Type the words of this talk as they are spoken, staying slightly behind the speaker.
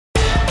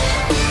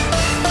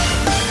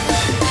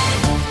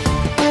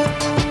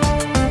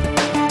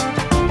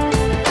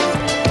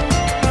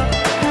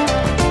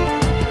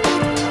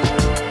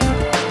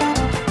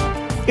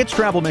It's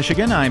Travel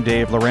Michigan. I'm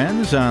Dave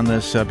Lorenz on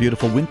this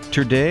beautiful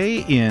winter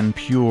day in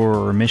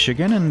Pure,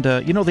 Michigan. And,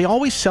 they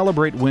always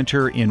celebrate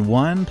winter in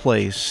one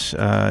place,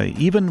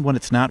 even when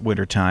it's not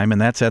wintertime,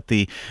 and that's at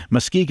the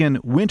Muskegon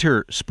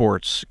Winter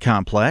Sports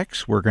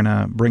Complex. We're going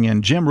to bring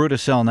in Jim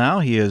Rudisell now.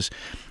 He is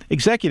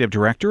Executive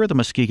Director of the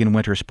Muskegon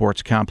Winter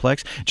Sports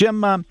Complex.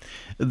 Jim,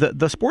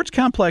 the sports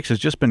complex has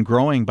just been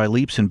growing by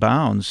leaps and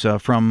bounds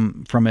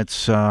from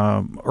its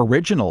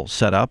original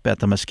setup at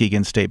the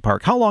Muskegon State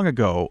Park. How long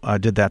ago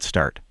did that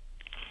start?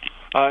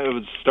 It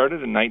was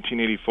started in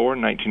 1984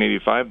 and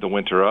 1985, the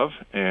winter of,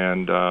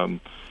 and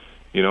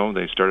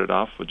they started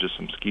off with just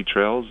some ski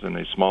trails and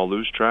a small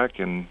luge track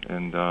and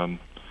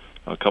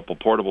a couple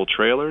portable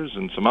trailers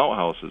and some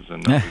outhouses,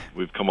 and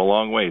we've come a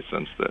long way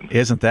since then.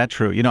 Isn't that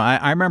true?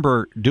 I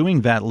remember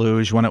doing that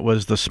luge when it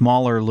was the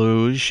smaller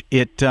luge.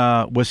 It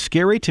was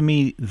scary to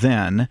me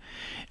then.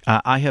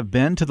 I have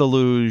been to the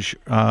luge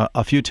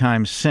a few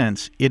times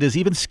since. It is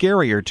even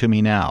scarier to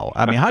me now.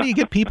 I mean, how do you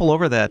get people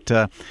over that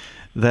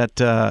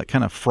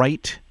kind of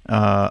fright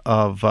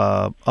of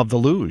the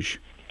luge?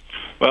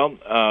 Well,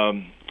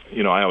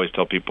 I always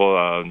tell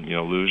people,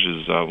 luge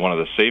is one of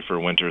the safer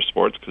winter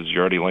sports because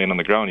you're already laying on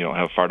the ground. You don't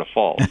have far to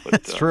fall. But,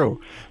 That's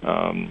true.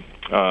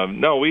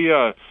 No,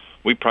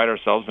 we pride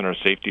ourselves in our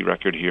safety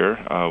record here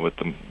with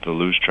the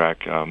luge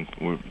track.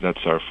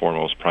 That's our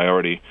foremost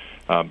priority.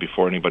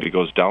 Before anybody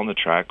goes down the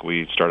track,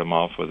 we start them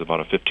off with about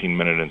a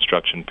 15-minute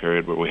instruction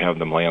period where we have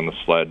them lay on the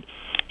sled,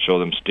 show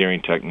them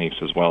steering techniques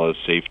as well as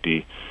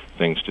safety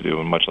things to do,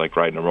 and much like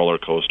riding a roller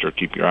coaster,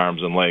 keep your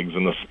arms and legs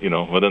in the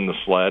within the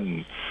sled.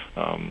 And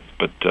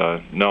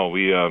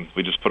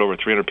we just put over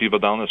 300 people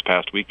down this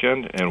past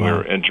weekend, and we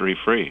were injury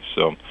free.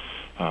 So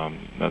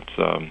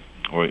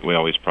we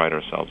always pride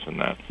ourselves in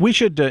that. We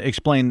should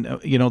explain.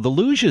 The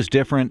luge is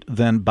different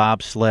than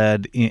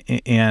bobsled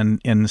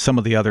and some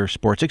of the other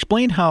sports.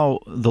 Explain how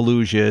the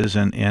luge is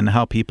and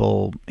how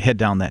people head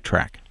down that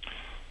track.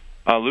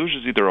 Luge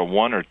is either a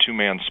one- or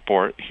two-man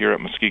sport. Here at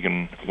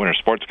Muskegon Winter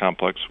Sports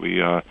Complex,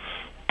 we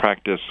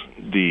practice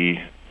the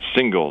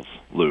singles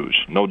luge,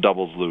 no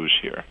doubles luge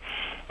here.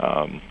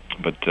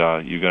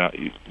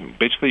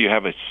 Basically you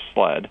have a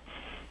sled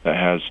that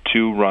has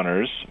two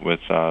runners with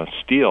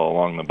steel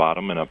along the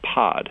bottom and a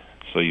pod.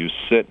 So you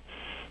sit,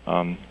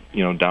 down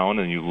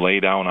and you lay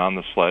down on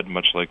the sled,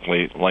 much like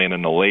laying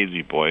in a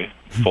lazy boy,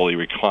 fully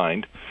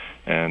reclined,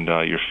 and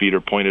your feet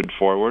are pointed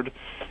forward.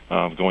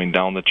 Going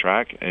down the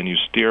track, and you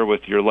steer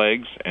with your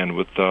legs and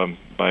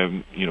by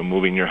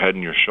moving your head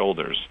and your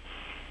shoulders.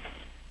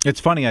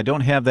 It's funny, I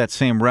don't have that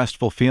same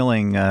restful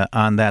feeling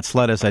on that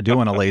sled as I do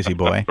on a lazy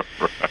boy.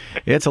 Right.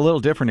 It's a little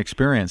different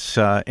experience.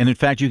 And in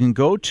fact, you can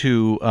go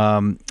to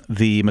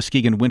the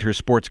Muskegon Winter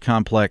Sports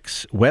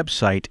Complex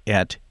website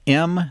at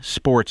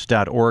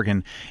msports.org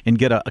and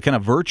get a kind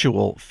of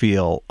virtual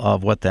feel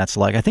of what that's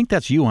like. I think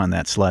that's you on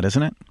that sled,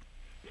 isn't it?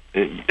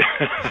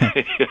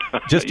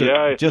 Just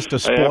to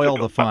spoil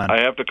the fun.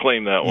 I have to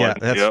claim that one.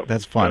 Yeah,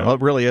 that's fun. Yeah. Well,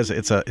 it really is.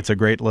 It's a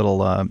great little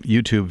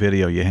YouTube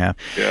video you have.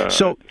 Yeah.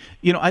 So,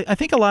 I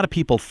think a lot of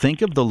people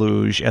think of the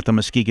luge at the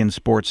Muskegon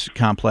Sports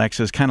Complex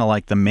as kind of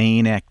like the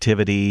main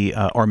activity,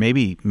 or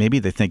maybe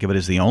they think of it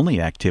as the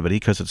only activity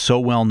because it's so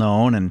well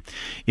known and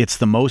it's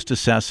the most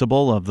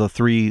accessible of the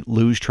three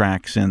luge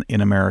tracks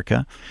in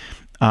America.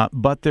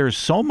 But there's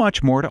so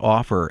much more to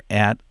offer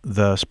at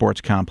the sports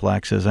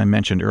complex, as I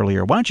mentioned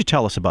earlier. Why don't you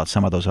tell us about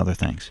some of those other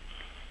things?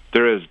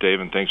 There is, Dave,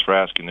 and thanks for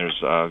asking.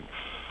 There's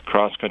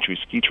cross-country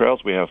ski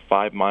trails. We have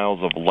 5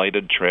 miles of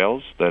lighted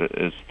trails. That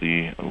is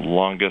the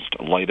longest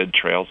lighted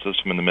trail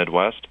system in the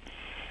Midwest.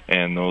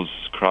 And those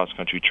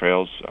cross-country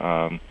trails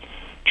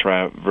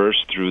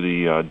traverse through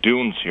the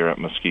dunes here at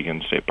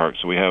Muskegon State Park.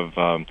 So we have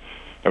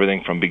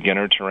everything from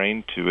beginner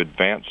terrain to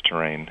advanced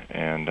terrain.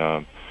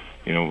 And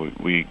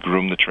we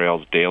groom the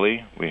trails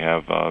daily. We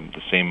have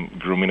the same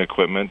grooming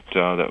equipment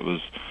that was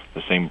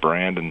the same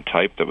brand and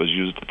type that was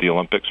used at the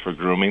Olympics for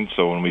grooming.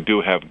 So when we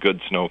do have good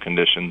snow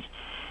conditions,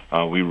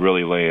 we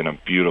really lay in a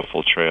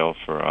beautiful trail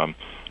for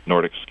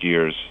Nordic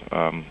skiers.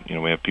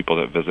 We have people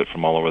that visit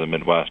from all over the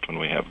Midwest when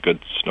we have good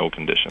snow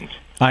conditions.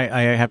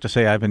 I have to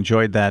say I've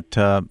enjoyed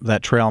that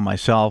trail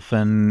myself,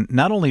 and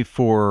not only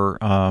for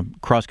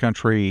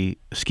cross-country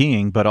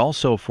skiing, but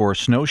also for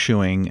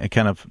snowshoeing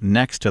kind of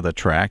next to the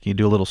track. You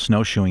do a little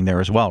snowshoeing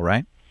there as well,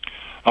 right?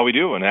 Oh, we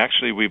do, and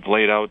actually we've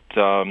laid out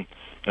an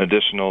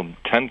additional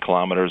 10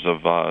 kilometers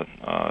of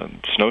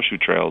snowshoe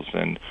trails,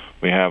 and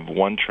we have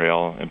one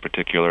trail in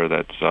particular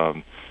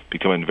that's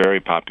becoming very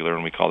popular,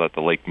 and we call that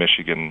the Lake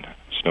Michigan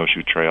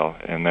Snowshoe Trail,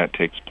 and that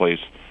takes place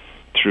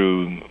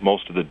through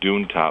most of the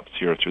dune tops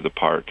here through the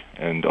park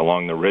and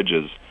along the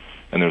ridges,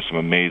 and there's some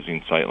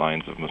amazing sight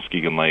lines of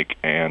Muskegon Lake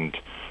and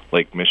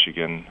Lake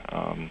Michigan,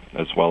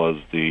 as well as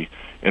the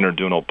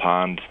interdunal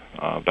pond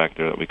back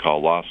there that we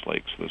call Lost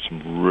Lake. So there's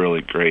some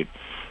really great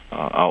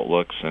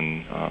outlooks,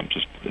 and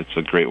it's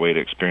a great way to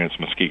experience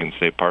Muskegon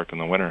State Park in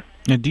the winter.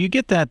 Now, do you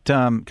get that,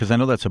 because I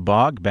know that's a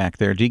bog back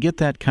there, do you get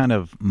that kind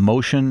of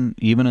motion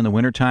even in the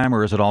wintertime,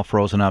 or is it all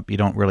frozen up? You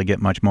don't really get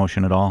much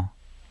motion at all?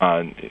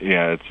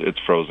 Yeah, it's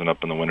frozen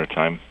up in the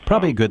wintertime.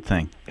 Probably a good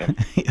thing. Yeah.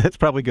 That's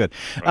probably good.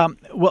 Right.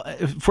 Well,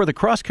 for the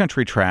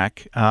cross-country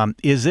track,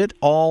 is it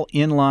all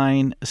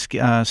inline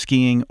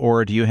skiing,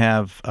 or do you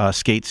have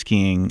skate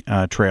skiing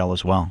trail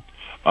as well?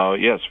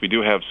 Yes, we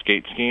do have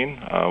skate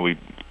skiing.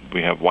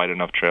 We have wide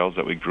enough trails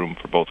that we groom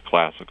for both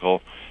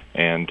classical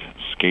and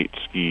skate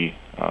ski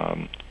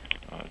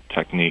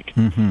technique.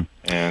 Mm-hmm.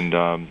 And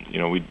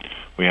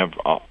we have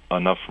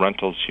enough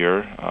rentals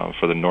here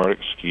for the Nordic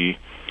ski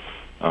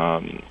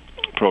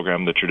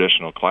program, the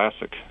traditional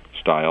classic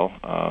style,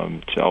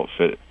 to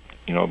outfit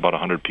about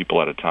 100 people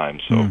at a time.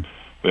 So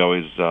we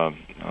always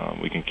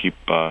we can keep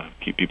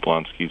people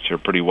on skis here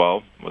pretty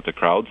well with the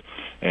crowds.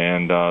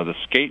 And the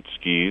skate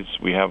skis,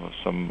 we have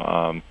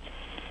some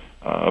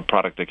a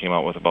product that came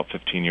out with about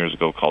 15 years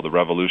ago called the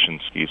Revolution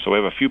ski. So we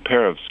have a few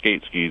pair of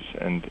skate skis,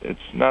 and it's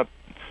not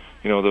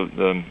the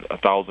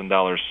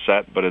 $1,000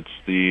 set, but it's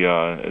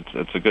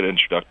a good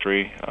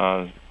introductory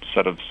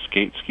set of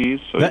skate skis,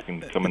 so you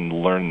can come and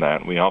learn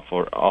that. We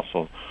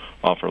also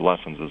offer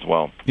lessons as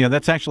well. Yeah,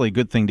 that's actually a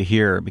good thing to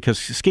hear, because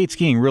skate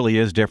skiing really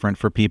is different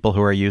for people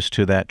who are used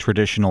to that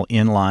traditional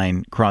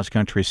inline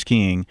cross-country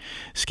skiing.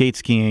 Skate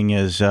skiing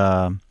is,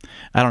 I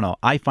don't know,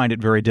 I find it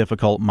very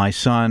difficult. My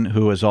son,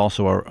 who is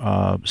also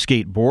a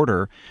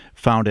skateboarder,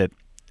 found it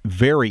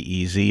very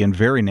easy and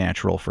very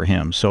natural for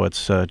him. So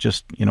it's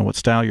just, what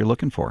style you're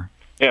looking for.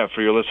 Yeah,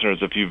 for your listeners,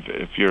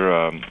 if you're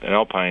an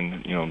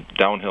alpine,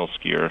 downhill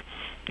skier,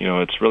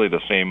 it's really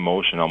the same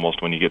motion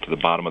almost when you get to the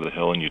bottom of the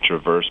hill and you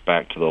traverse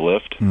back to the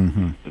lift.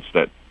 Mm-hmm. It's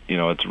that,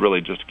 it's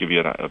really just to give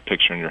you a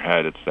picture in your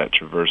head. It's that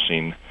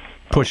traversing.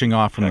 Pushing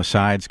off from the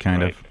sides,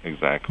 kind of.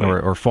 Exactly.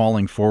 Or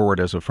falling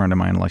forward, as a friend of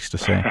mine likes to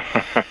say.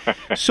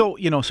 So,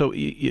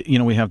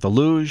 we have the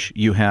luge,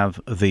 you have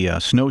the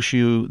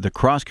snowshoe, the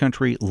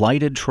cross-country,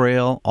 lighted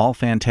trail, all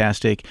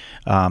fantastic.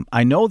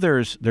 I know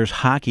there's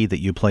hockey that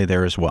you play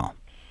there as well.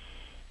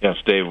 Yes,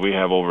 Dave, we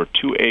have over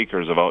 2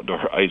 acres of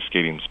outdoor ice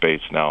skating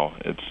space now.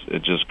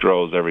 It just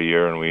grows every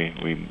year, and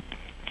we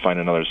find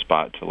another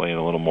spot to lay in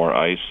a little more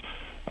ice.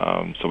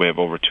 So we have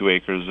over 2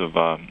 acres of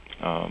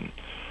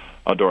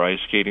outdoor ice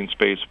skating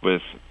space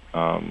with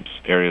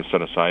areas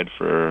set aside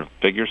for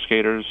figure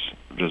skaters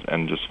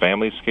and just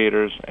family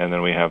skaters, and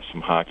then we have some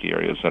hockey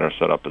areas that are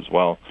set up as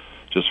well,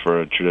 just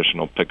for a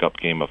traditional pickup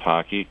game of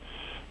hockey.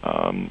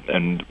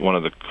 And one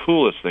of the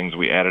coolest things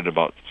we added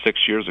about 6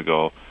 years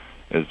ago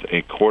is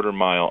a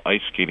quarter-mile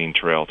ice skating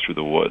trail through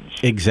the woods.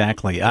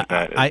 Exactly.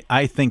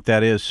 I think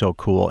that is so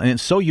cool, and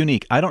it's so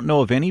unique. I don't know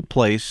of any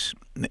place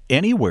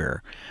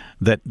anywhere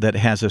that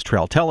has this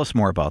trail. Tell us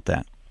more about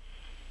that.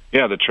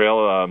 Yeah, the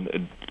trail,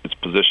 it's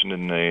positioned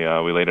in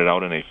we laid it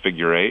out in a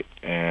figure 8,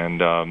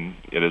 and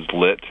it is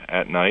lit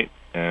at night.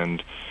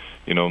 And,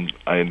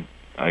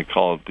 I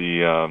call it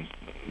the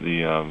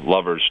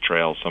lover's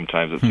trail.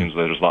 Sometimes it seems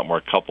that there's a lot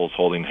more couples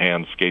holding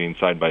hands, skating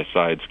side by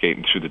side,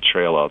 skating through the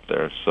trail out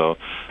there. So,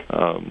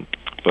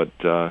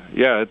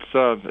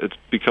 it's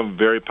become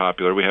very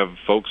popular. We have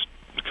folks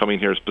coming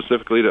here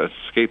specifically to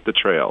skate the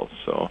trail.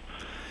 So,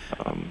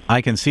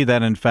 I can see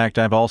that. In fact,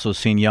 I've also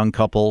seen young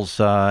couples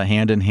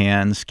hand in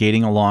hand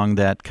skating along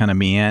that kind of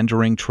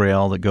meandering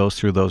trail that goes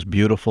through those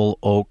beautiful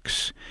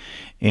oaks.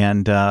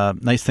 And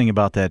nice thing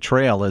about that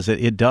trail is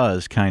it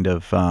does kind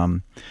of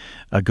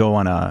go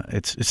on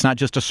it's not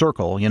just a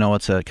circle,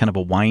 it's a kind of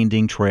a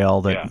winding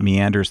trail that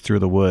meanders through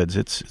the woods.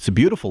 It's a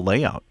beautiful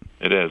layout.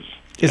 It is.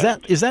 Is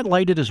that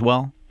lighted as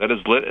well? That is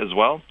lit as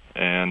well,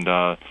 and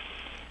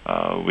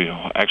we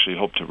actually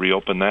hope to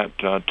reopen that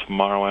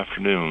tomorrow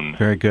afternoon.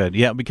 Very good.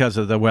 Yeah, because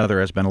of the weather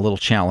has been a little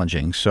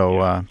challenging,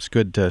 so it's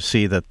good to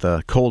see that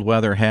the cold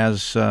weather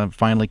has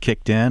finally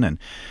kicked in, and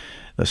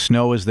the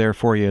snow is there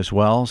for you as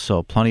well,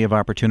 so plenty of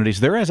opportunities.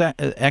 There is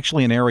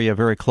actually an area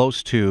very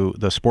close to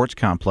the sports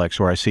complex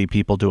where I see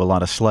people do a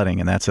lot of sledding,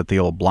 and that's at the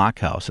old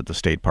blockhouse at the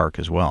state park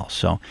as well.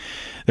 So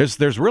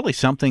there's really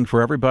something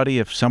for everybody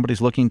if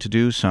somebody's looking to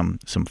do some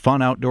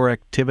fun outdoor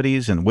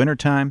activities in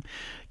wintertime.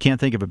 Can't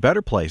think of a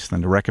better place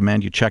than to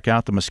recommend you check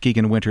out the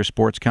Muskegon Winter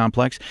Sports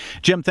Complex.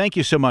 Jim, thank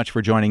you so much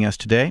for joining us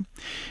today.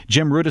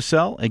 Jim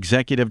Rudisell,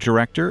 Executive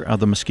Director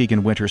of the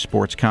Muskegon Winter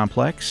Sports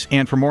Complex.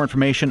 And for more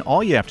information,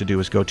 all you have to do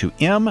is go to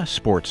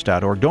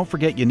msports.org. Don't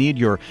forget you need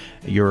your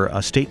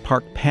state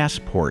park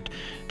passport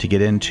to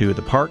get into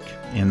the park,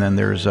 and then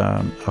there's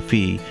a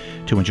fee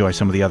to enjoy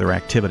some of the other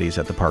activities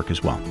at the park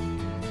as well.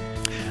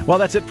 Well,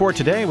 that's it for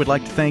today. We'd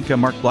like to thank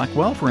Mark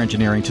Blackwell for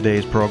engineering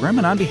today's program.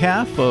 And on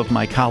behalf of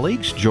my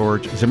colleagues,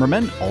 George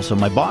Zimmerman, also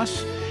my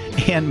boss,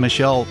 and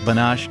Michelle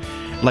Banache,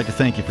 I'd like to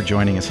thank you for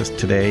joining us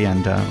today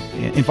and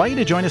invite you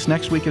to join us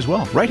next week as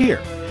well, right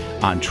here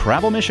on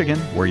Travel Michigan,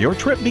 where your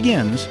trip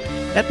begins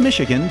at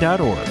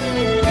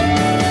Michigan.org.